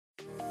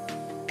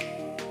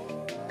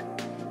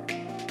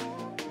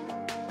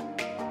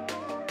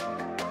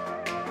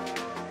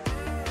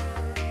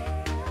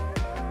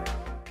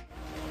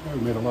We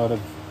made a lot of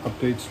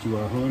updates to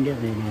our Honda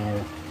and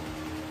our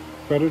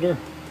Preditor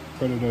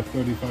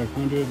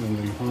 3500 and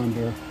the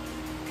Honda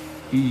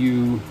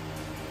EU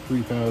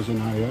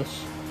 3000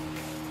 IS.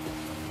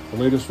 The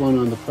latest one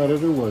on the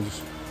Preditor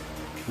was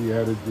we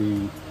added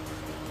the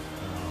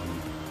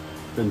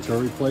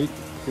venturi plate,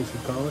 I guess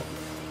you'd call it,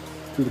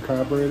 to the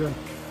carburetor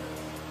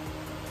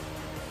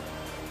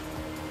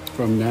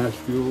from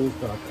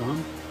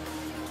nashfuels.com.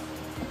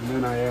 And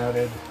then I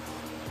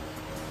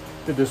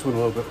did this one a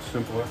little bit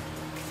simpler.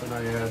 Then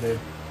I added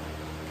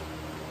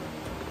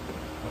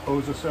a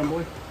hose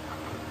assembly.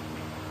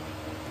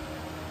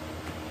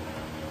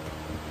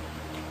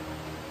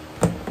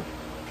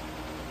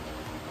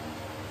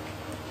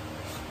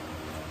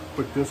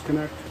 Quick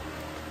disconnect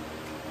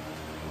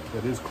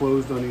that is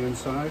closed on the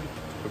inside to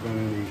prevent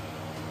any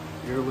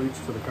air leaks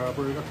to the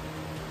carburetor.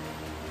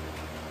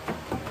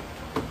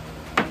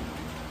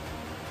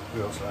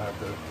 We also have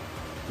the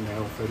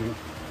nail fitting.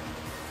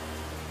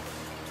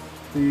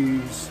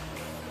 These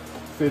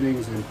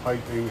fittings and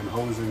piping and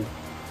hosing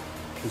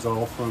is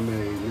all from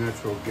a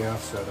natural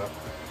gas setup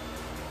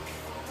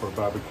for a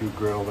barbecue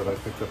grill that I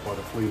picked up at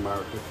a flea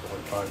market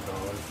for like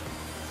 $5.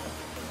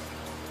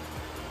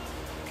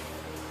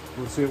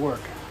 Let's see it work.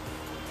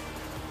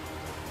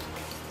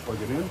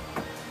 Plug it in.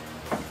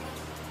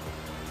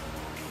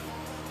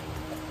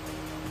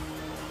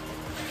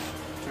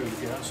 Turn the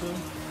gas on.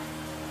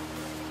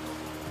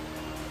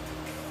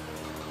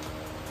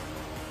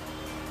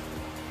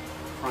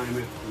 Prime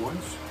it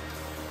once.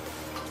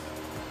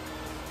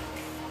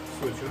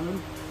 Switch on.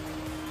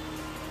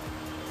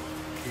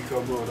 Eco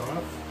mode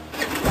off.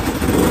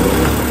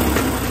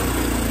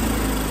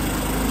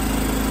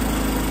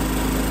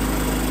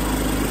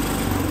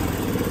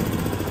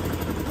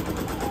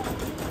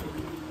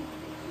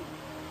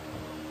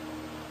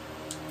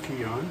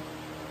 Key on.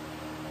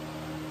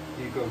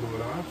 Eco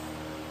mode off.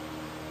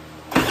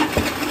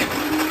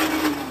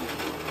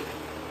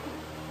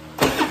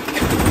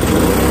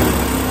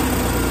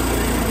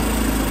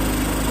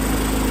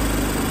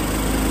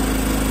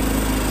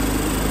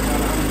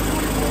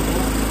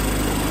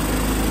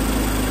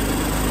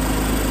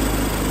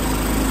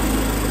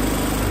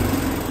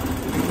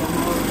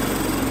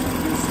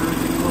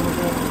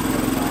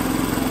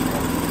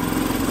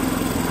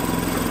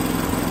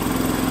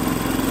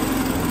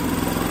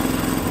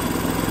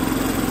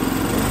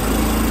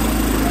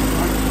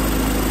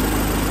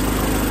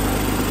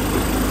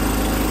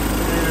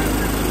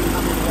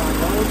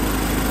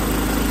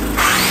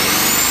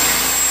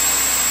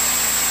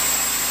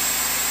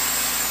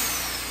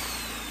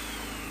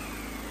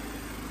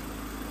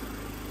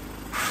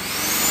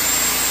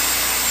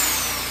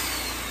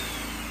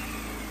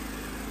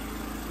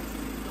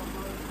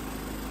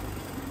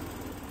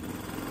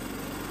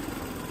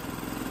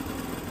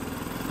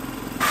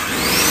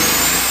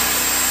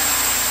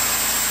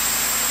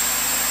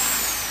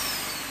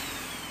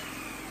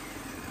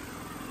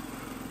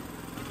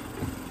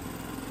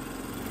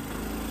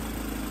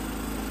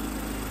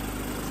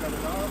 Shut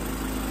it off.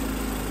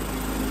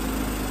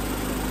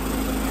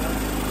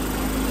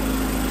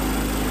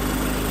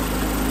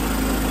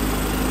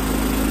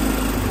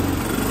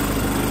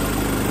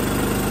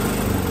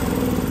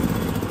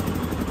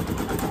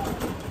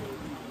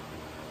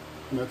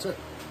 And that's it.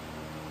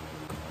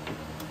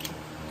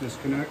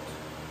 Disconnect.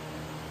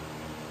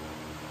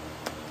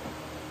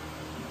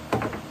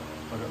 Plug up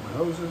my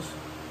hoses.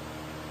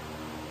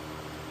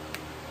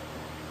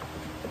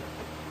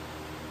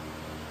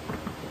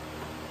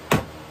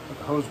 Put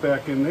the hose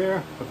back in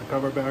there, put the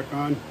cover back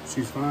on,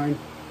 she's fine.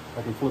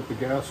 I can flip the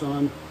gas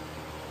on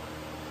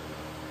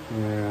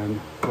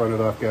and run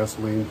it off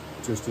gasoline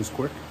just as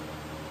quick.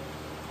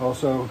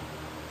 Also,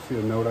 see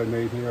a note I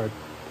made here,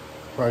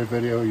 prior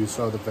video you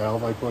saw the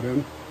valve I put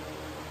in.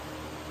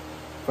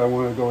 If I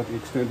want to go with the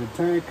extended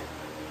tank,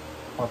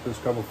 pop this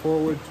cover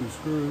forward, 2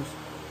 screws,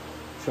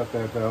 shut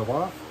that valve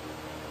off,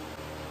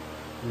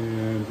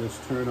 and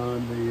just turn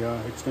on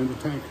the extended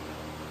tank.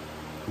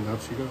 And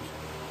out she goes.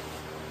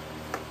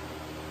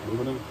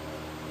 Moving on.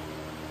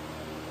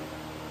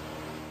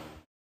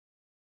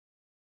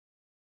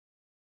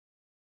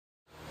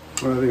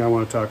 One other thing I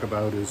want to talk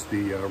about is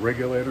the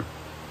regulator.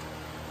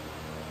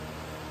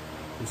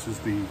 This is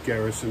the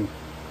Garrison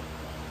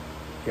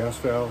gas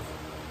valve.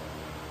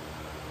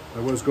 I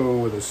was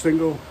going with a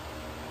single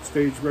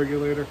stage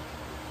regulator,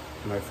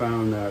 and I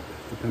found that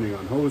depending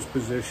on hose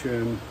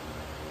position,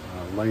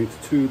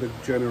 length to the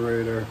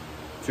generator,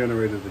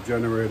 generator to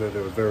generator,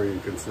 they were very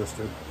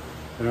inconsistent.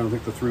 And I don't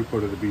think the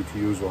throughput of the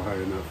BTUs were high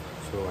enough.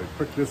 So I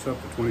picked this up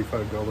for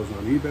 $25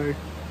 on eBay.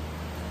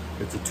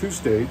 It's a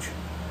 2-stage,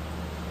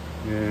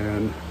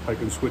 and I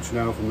can switch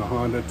now from the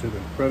Honda to the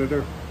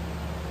Preditor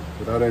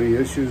without any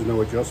issues,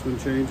 no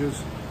adjustment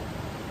changes.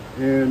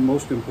 And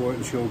most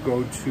important, she'll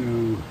go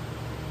to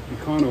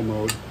econo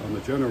mode on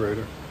the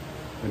generator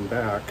and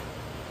back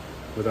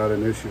without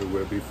an issue,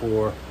 where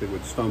before it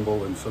would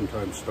stumble and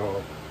sometimes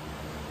stall.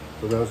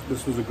 So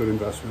this was a good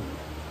investment.